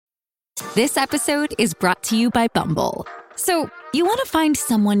This episode is brought to you by Bumble. So, you want to find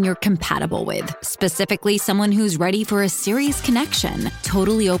someone you're compatible with, specifically someone who's ready for a serious connection,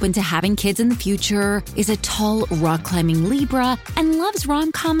 totally open to having kids in the future, is a tall, rock-climbing Libra, and loves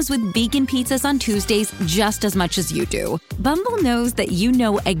rom-coms with vegan pizzas on Tuesdays just as much as you do. Bumble knows that you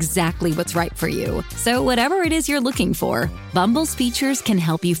know exactly what's right for you. So whatever it is you're looking for, Bumble's features can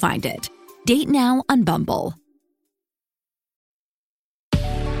help you find it. Date now on Bumble.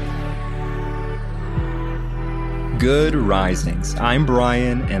 Good risings. I'm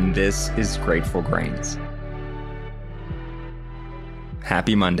Brian, and this is Grateful Grains.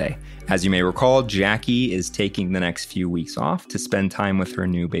 Happy Monday. As you may recall, Jackie is taking the next few weeks off to spend time with her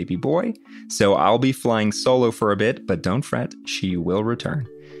new baby boy, so I'll be flying solo for a bit, but don't fret, she will return.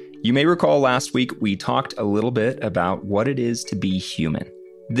 You may recall last week we talked a little bit about what it is to be human.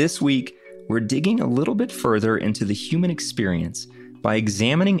 This week, we're digging a little bit further into the human experience by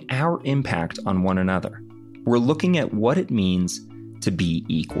examining our impact on one another. We're looking at what it means to be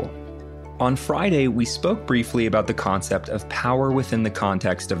equal. On Friday, we spoke briefly about the concept of power within the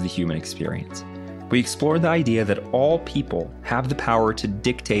context of the human experience. We explored the idea that all people have the power to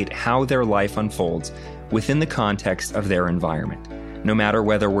dictate how their life unfolds within the context of their environment. No matter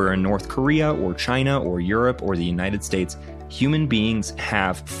whether we're in North Korea or China or Europe or the United States, human beings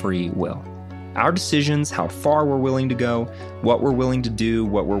have free will. Our decisions, how far we're willing to go, what we're willing to do,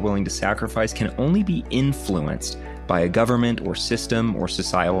 what we're willing to sacrifice, can only be influenced by a government or system or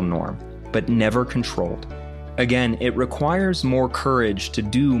societal norm, but never controlled. Again, it requires more courage to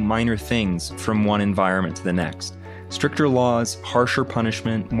do minor things from one environment to the next. Stricter laws, harsher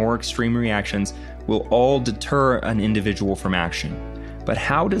punishment, more extreme reactions will all deter an individual from action. But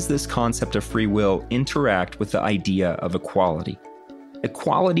how does this concept of free will interact with the idea of equality?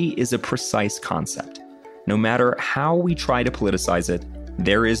 Equality is a precise concept. No matter how we try to politicize it,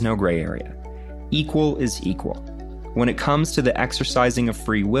 there is no gray area. Equal is equal. When it comes to the exercising of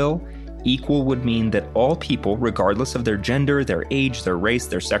free will, equal would mean that all people, regardless of their gender, their age, their race,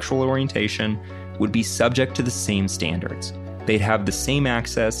 their sexual orientation, would be subject to the same standards. They'd have the same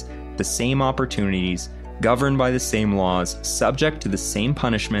access, the same opportunities, governed by the same laws, subject to the same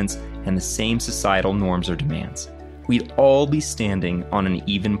punishments, and the same societal norms or demands. We'd all be standing on an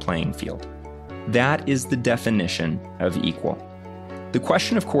even playing field. That is the definition of equal. The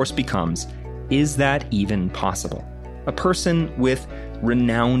question, of course, becomes, is that even possible? A person with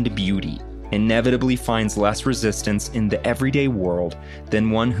renowned beauty inevitably finds less resistance in the everyday world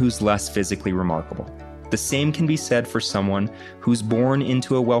than one who's less physically remarkable. The same can be said for someone who's born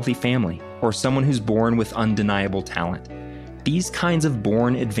into a wealthy family or someone who's born with undeniable talent. These kinds of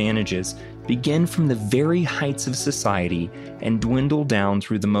born advantages begin from the very heights of society and dwindle down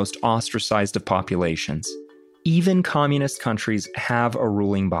through the most ostracized of populations. Even communist countries have a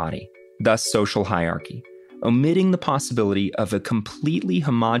ruling body, thus social hierarchy. Omitting the possibility of a completely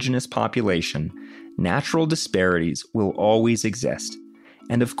homogeneous population, natural disparities will always exist.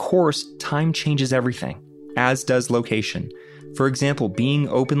 And of course, time changes everything, as does location. For example, being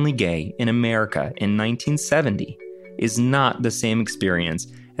openly gay in America in 1970 is not the same experience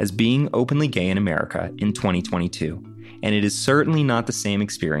as being openly gay in America in 2022, and it is certainly not the same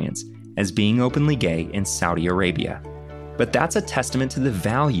experience as being openly gay in Saudi Arabia. But that's a testament to the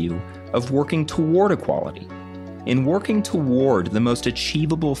value of working toward equality. In working toward the most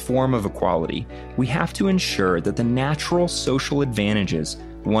achievable form of equality, we have to ensure that the natural social advantages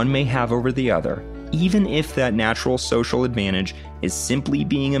one may have over the other, even if that natural social advantage is simply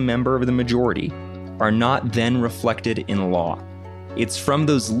being a member of the majority, are not then reflected in law. It's from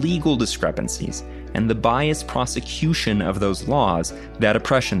those legal discrepancies and the biased prosecution of those laws that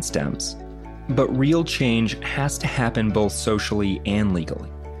oppression stems. But real change has to happen both socially and legally.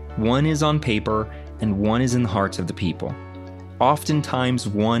 One is on paper and one is in the hearts of the people. Oftentimes,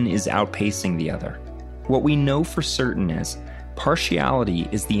 one is outpacing the other. What we know for certain is partiality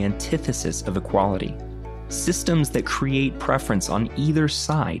is the antithesis of equality. Systems that create preference on either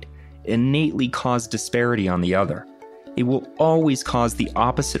side innately cause disparity on the other. It will always cause the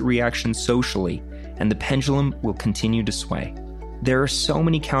opposite reaction socially, and the pendulum will continue to sway. There are so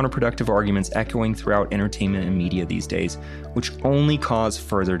many counterproductive arguments echoing throughout entertainment and media these days, which only cause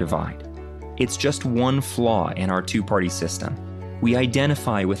further divide. It's just one flaw in our two-party system. We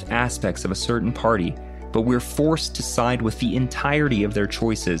identify with aspects of a certain party, but we're forced to side with the entirety of their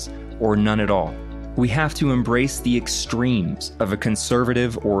choices, or none at all. We have to embrace the extremes of a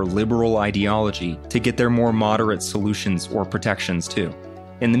conservative or liberal ideology to get their more moderate solutions or protections too.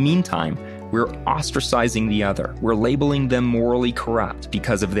 In the meantime, we're ostracizing the other. We're labeling them morally corrupt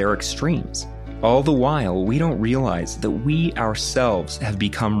because of their extremes. All the while, we don't realize that we ourselves have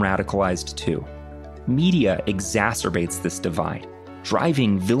become radicalized too. Media exacerbates this divide,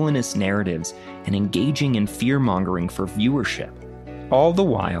 driving villainous narratives and engaging in fear-mongering for viewership. All the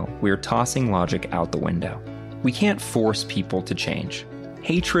while, we're tossing logic out the window. We can't force people to change.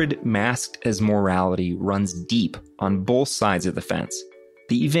 Hatred masked as morality runs deep on both sides of the fence.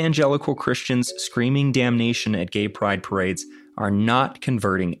 The evangelical Christians screaming damnation at gay pride parades are not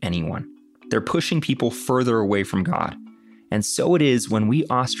converting anyone. They're pushing people further away from God. And so it is when we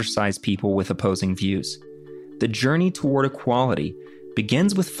ostracize people with opposing views. The journey toward equality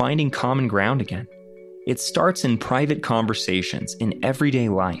begins with finding common ground again. It starts in private conversations in everyday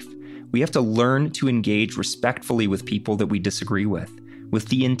life. We have to learn to engage respectfully with people that we disagree with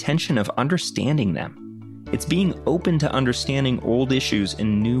the intention of understanding them. It's being open to understanding old issues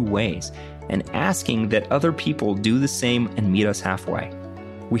in new ways and asking that other people do the same and meet us halfway.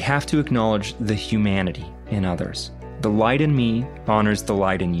 We have to acknowledge the humanity in others. The light in me honors the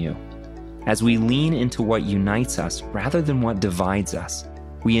light in you. As we lean into what unites us rather than what divides us,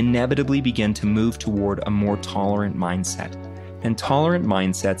 we inevitably begin to move toward a more tolerant mindset. And tolerant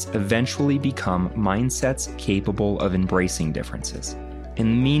mindsets eventually become mindsets capable of embracing differences.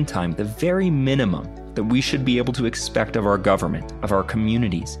 In the meantime, the very minimum that we should be able to expect of our government, of our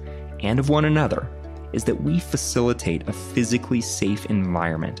communities, and of one another is that we facilitate a physically safe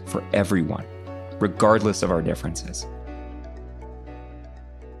environment for everyone, regardless of our differences.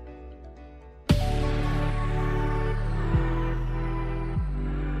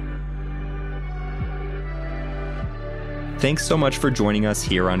 Thanks so much for joining us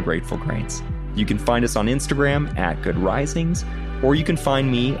here on Grateful Grains. You can find us on Instagram at Good Risings, or you can find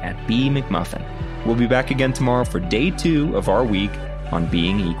me at B McMuffin. We'll be back again tomorrow for day 2 of our week on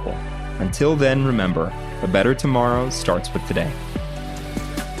being equal. Until then, remember, a better tomorrow starts with today.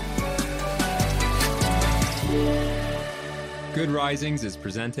 Good Risings is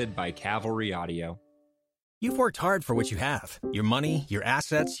presented by Cavalry Audio. You've worked hard for what you have. Your money, your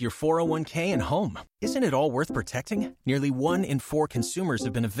assets, your 401k, and home. Isn't it all worth protecting? Nearly 1 in 4 consumers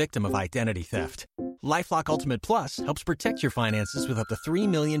have been a victim of identity theft. LifeLock Ultimate Plus helps protect your finances with up to $3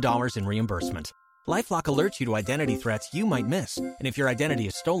 million in reimbursement. LifeLock alerts you to identity threats you might miss. And if your identity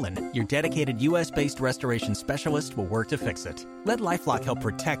is stolen, your dedicated U.S.-based restoration specialist will work to fix it. Let LifeLock help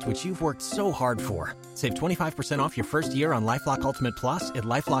protect what you've worked so hard for. Save 25% off your first year on LifeLock Ultimate Plus at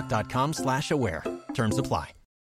LifeLock.com/aware. Terms apply.